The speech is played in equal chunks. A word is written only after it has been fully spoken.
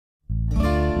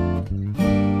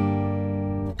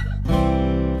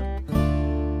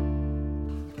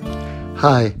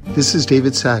Hi, this is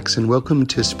David Sachs, and welcome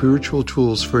to Spiritual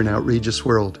Tools for an Outrageous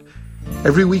World.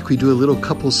 Every week we do a little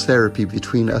couples therapy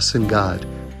between us and God.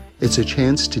 It's a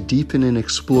chance to deepen and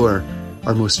explore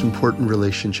our most important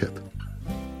relationship.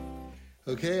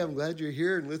 Okay, I'm glad you're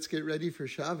here, and let's get ready for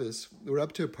Shabbos. We're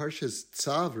up to Parshas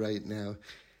Tzav right now.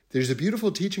 There's a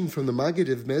beautiful teaching from the Maggid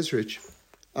of Mezrich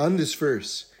on this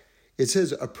verse. It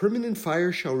says, "A permanent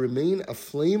fire shall remain a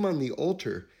flame on the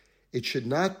altar. It should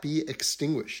not be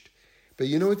extinguished." But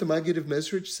you know what the Maggid of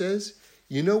Mezrich says?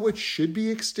 You know what should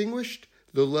be extinguished?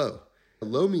 The lo.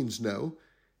 Lo means no.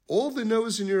 All the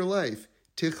no's in your life,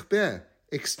 tichbeh,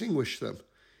 extinguish them.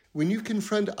 When you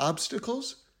confront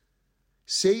obstacles,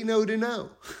 say no to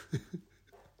no.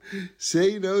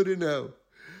 Say no to no.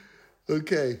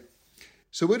 Okay.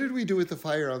 So what did we do with the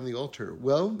fire on the altar?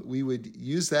 Well, we would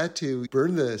use that to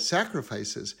burn the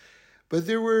sacrifices. But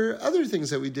there were other things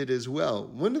that we did as well.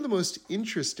 One of the most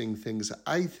interesting things,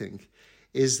 I think,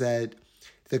 is that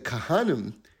the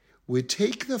Kahanim would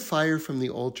take the fire from the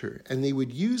altar and they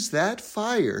would use that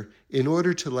fire in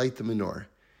order to light the menorah.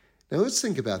 Now let's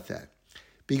think about that.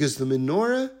 Because the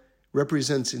menorah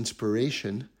represents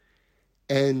inspiration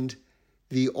and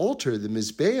the altar, the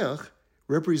Mizbeach,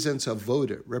 represents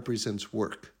avoda, represents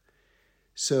work.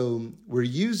 So we're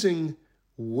using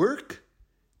work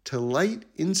to light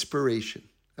inspiration.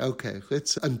 Okay,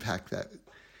 let's unpack that.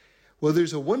 Well,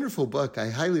 there's a wonderful book. I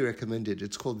highly recommend it.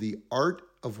 It's called The Art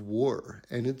of War.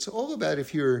 And it's all about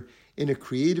if you're in a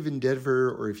creative endeavor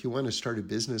or if you want to start a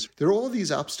business. There are all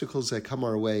these obstacles that come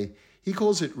our way. He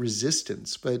calls it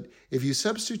resistance. But if you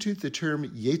substitute the term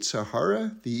Yetzer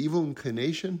Hara, the evil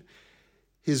inclination,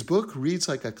 his book reads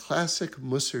like a classic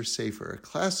Musar Sefer, a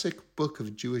classic book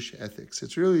of Jewish ethics.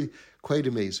 It's really quite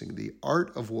amazing. The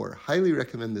Art of War. Highly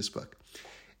recommend this book.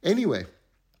 Anyway,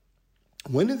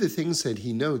 one of the things that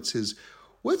he notes is,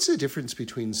 what's the difference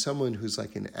between someone who's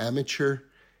like an amateur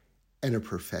and a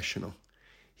professional?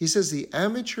 He says the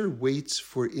amateur waits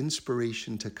for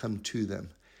inspiration to come to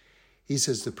them. He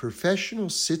says the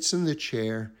professional sits in the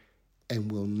chair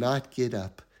and will not get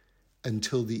up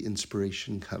until the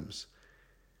inspiration comes.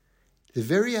 The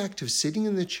very act of sitting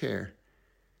in the chair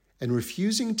and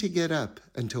refusing to get up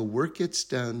until work gets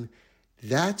done,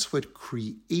 that's what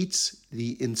creates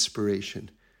the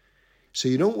inspiration. So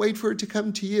you don't wait for it to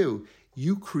come to you.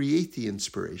 You create the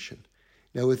inspiration.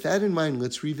 Now, with that in mind,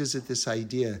 let's revisit this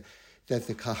idea that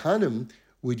the Kahanim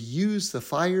would use the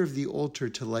fire of the altar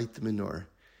to light the menorah.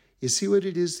 You see what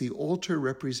it is? The altar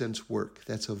represents work.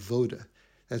 That's avoda.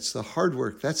 That's the hard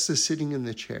work. That's the sitting in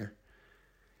the chair.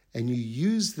 And you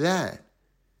use that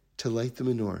to light the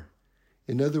menorah.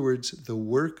 In other words, the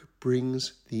work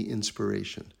brings the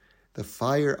inspiration. The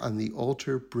fire on the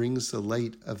altar brings the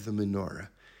light of the menorah.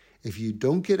 If you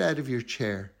don't get out of your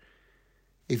chair,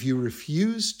 if you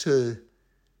refuse to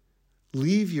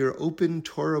leave your open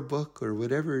Torah book or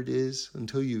whatever it is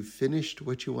until you've finished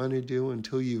what you want to do,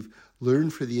 until you've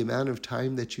learned for the amount of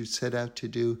time that you set out to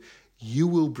do, you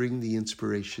will bring the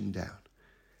inspiration down.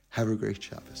 Have a great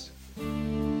Shabbos.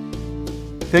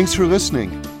 Thanks for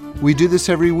listening. We do this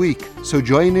every week, so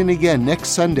join in again next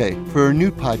Sunday for a new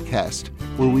podcast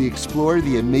where we explore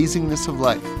the amazingness of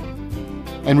life.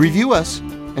 And review us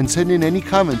and send in any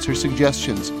comments or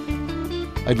suggestions.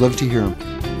 I'd love to hear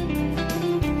them.